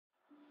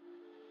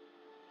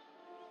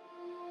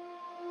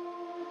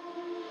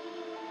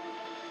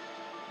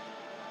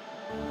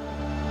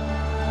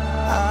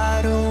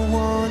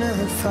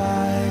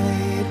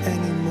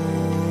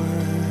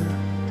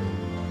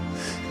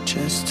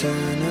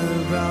turn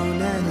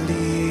around and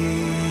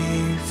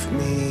leave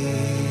me.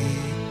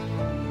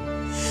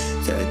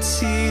 The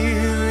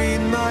tear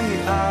in my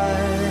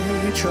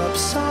eye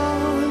drops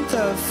on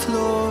the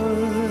floor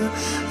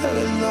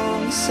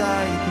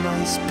alongside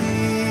my speed.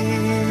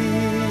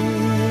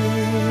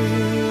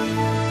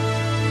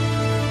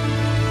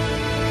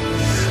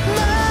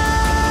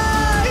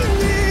 My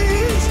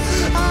knees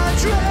are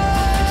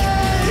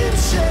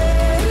drenching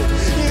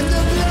in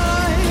the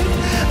blood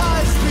I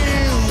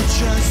spill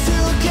just to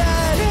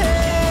get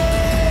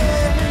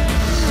here.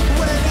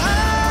 When I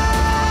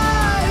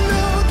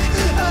look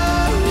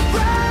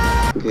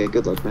around. Okay,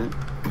 good luck, man.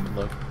 Good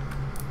luck.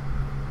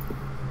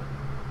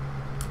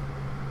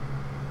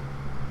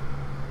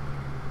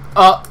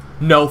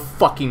 No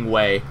fucking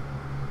way.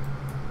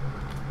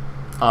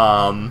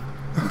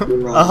 You're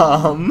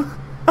wrong.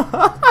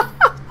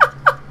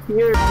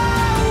 You're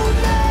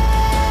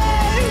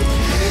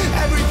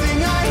Everything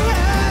I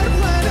had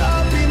went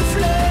up in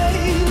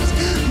flames.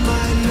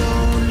 My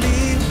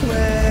lonely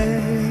way.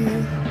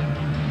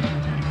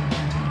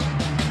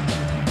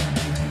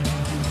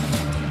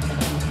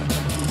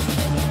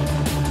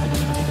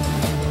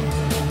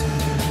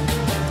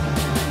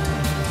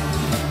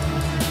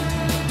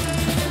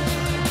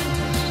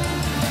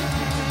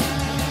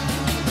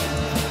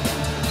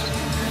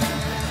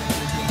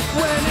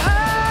 When I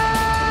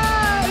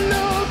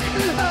look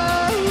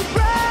around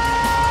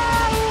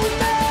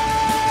me,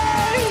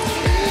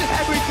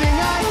 everything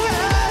I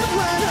had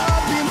went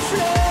up in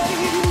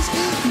flames.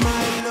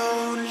 My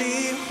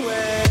lonely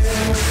way.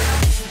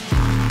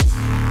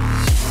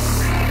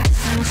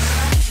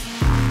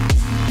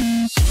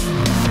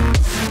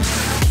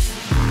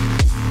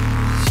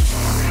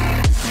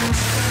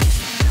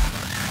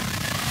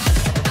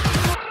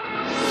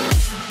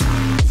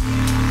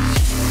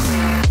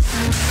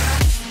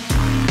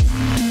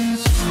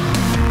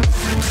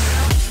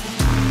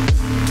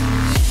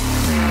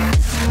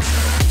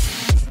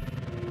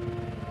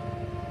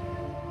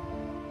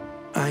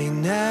 I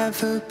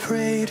never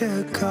pray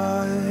to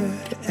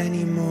God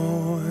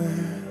anymore.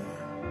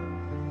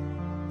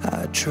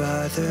 I'd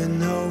rather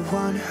no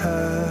one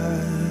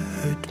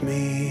hurt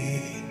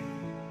me.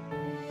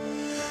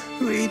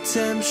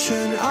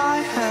 Redemption, I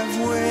have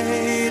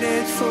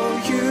waited for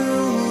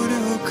you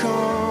to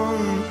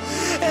come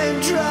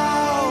and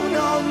drown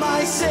all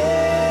my sins.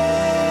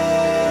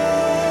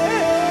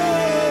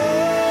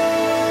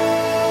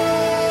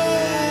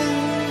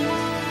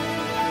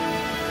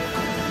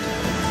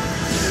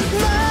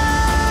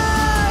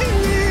 My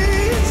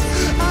knees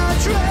are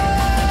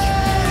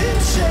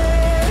drenching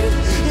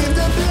in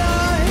the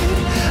blood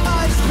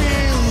I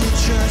spill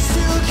just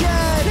to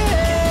get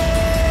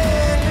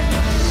here.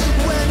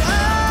 When I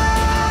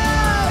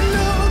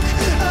look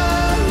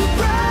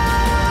around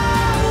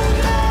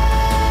me,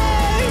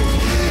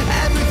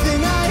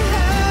 everything I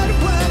had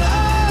went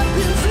up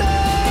in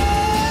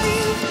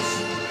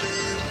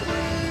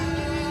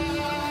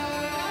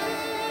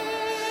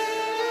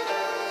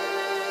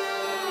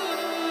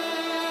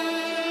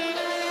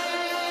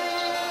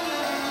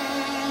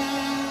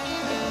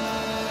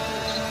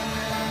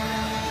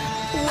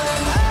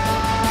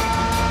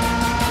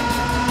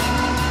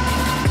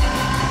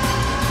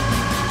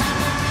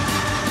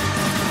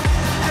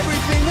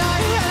Everything I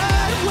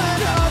had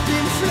went up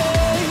in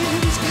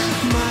flames.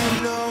 My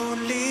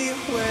lonely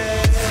way.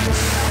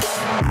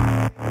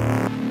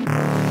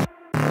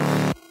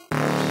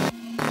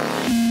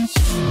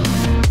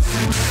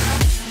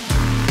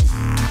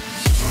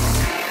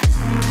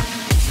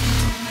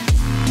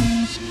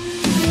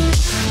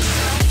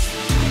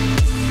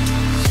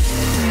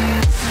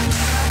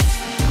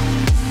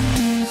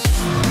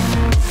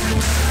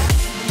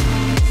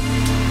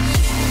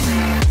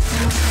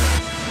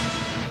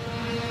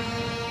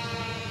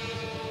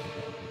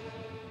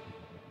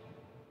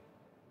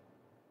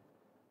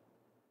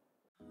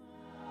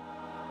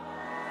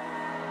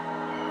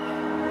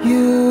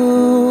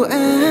 You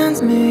and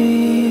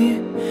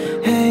me,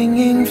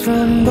 hanging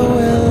from the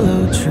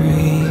willow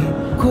tree,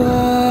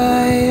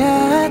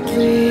 quietly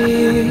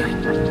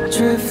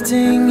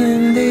drifting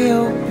in the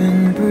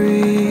open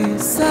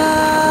breeze.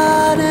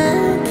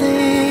 Suddenly,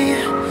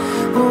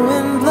 the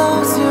wind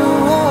blows you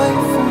away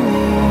from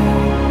me.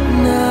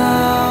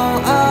 Now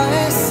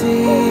I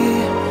see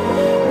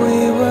we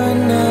were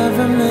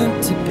never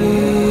meant to be.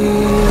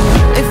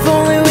 If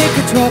only we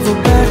could travel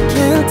back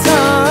in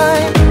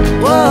time.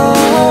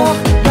 Whoa,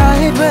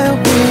 right where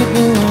we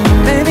belong.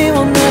 Maybe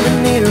we'll never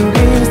need a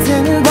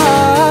reason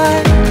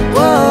why.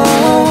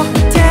 Whoa,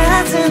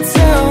 dancing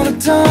till the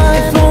dawn.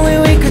 If only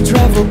we could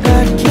travel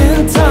back in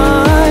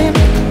time.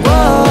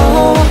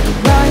 Whoa,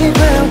 right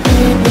where we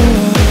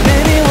belong.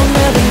 Maybe we'll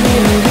never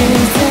need a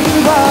reason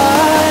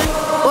why.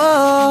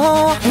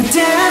 Whoa,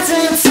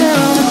 dancing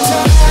till the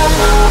dawn.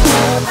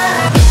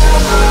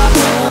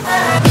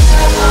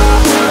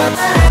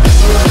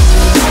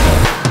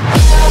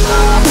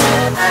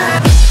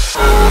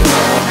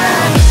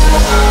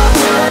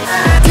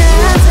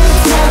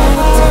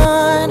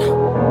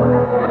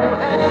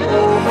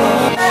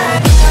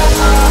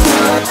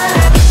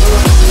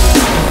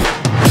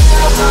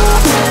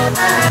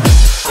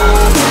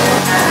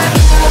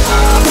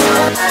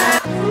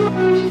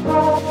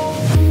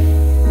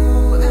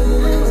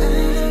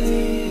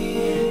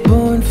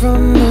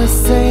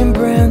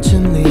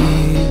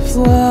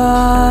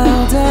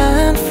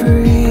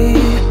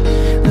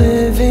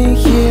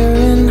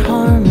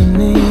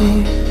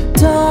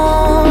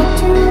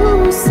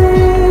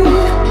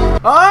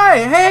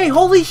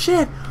 Holy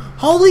shit!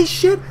 Holy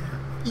shit!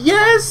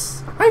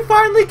 Yes! I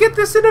finally get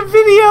this in a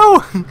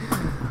video!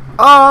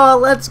 Oh,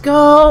 let's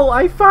go!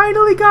 I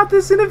finally got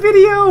this in a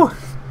video!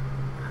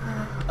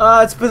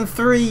 It's been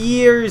 3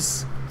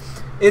 years.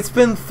 It's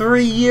been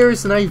 3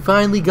 years and I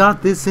finally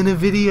got this in a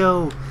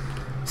video.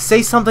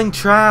 Say something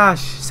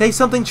trash. Say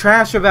something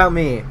trash about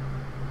me.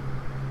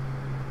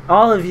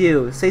 All of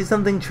you, say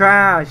something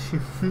trash.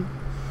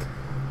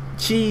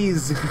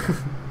 Cheese.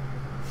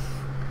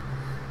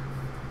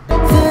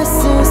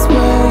 This is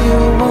where you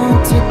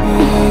want to be.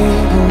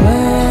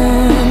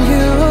 When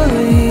you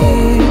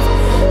leave,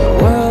 the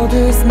world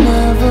is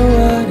never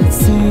what it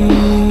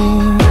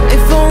seems.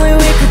 If only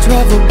we could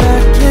travel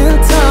back in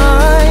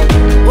time.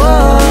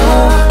 Whoa,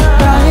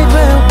 right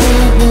where we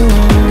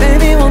belong.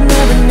 Maybe we'll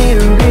never need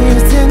a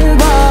reason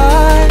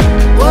why.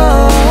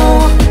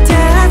 Whoa,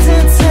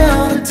 dancing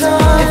till the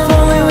dawn. If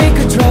only we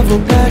could travel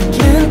back.